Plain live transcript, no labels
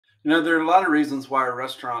There are a lot of reasons why our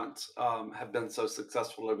restaurants have been so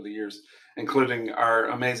successful over the years, including our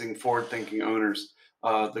amazing forward-thinking owners,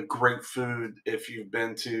 the great food. If you've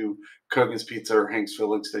been to Kogan's Pizza or Hank's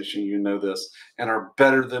Filling Station, you know this, and our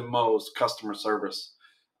better than most customer service.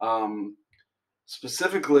 Um,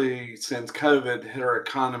 Specifically, since COVID hit our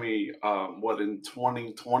economy, what in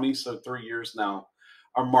 2020, so 3 years now,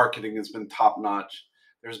 our marketing has been top notch.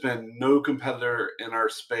 There's been no competitor in our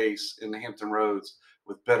space in the Hampton Roads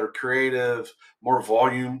with better creative, more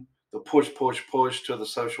volume, the push, push, push to the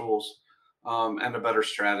socials, and a better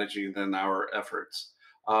strategy than our efforts.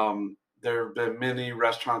 There have been many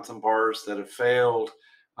restaurants and bars that have failed,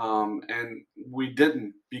 and we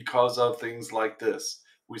didn't because of things like this.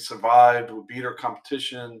 We survived, we beat our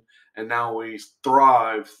competition, and now we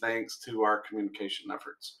thrive thanks to our communication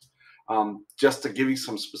efforts. Just to give you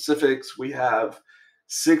some specifics, we have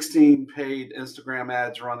 16 paid Instagram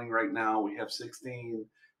ads running right now. We have 16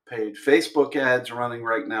 paid Facebook ads running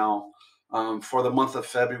right now. For the month of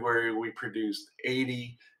February, we produced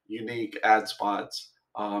 80 unique ad spots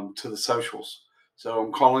to the socials. So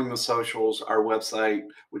I'm calling the socials our website,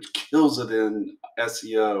 which kills it in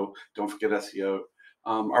SEO. Don't forget SEO.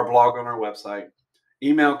 Our blog on our website,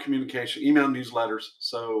 email communication, email newsletters.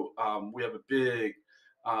 So we have a big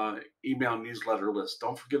email newsletter list.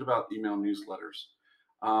 Don't forget about email newsletters.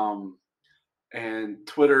 Um, and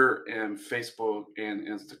Twitter and Facebook and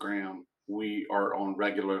Instagram, we are on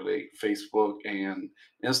regularly. Facebook and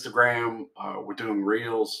Instagram, we're doing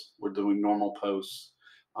reels, we're doing normal posts.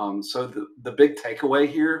 So the big takeaway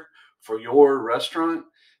here for your restaurant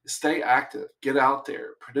is stay active, get out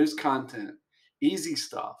there, produce content, easy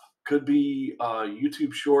stuff. Could be a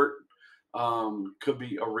YouTube short, could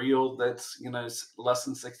be a reel that's less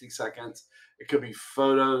than 60 seconds. It could be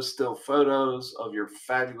photos, still photos of your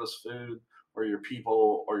fabulous food or your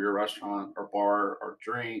people or your restaurant or bar or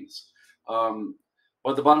drinks. Um,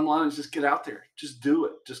 but the bottom line is just get out there, just do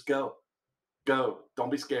it, just go, go.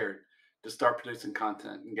 Don't be scared. Just start producing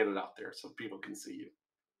content and get it out there so people can see you.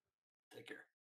 Take care.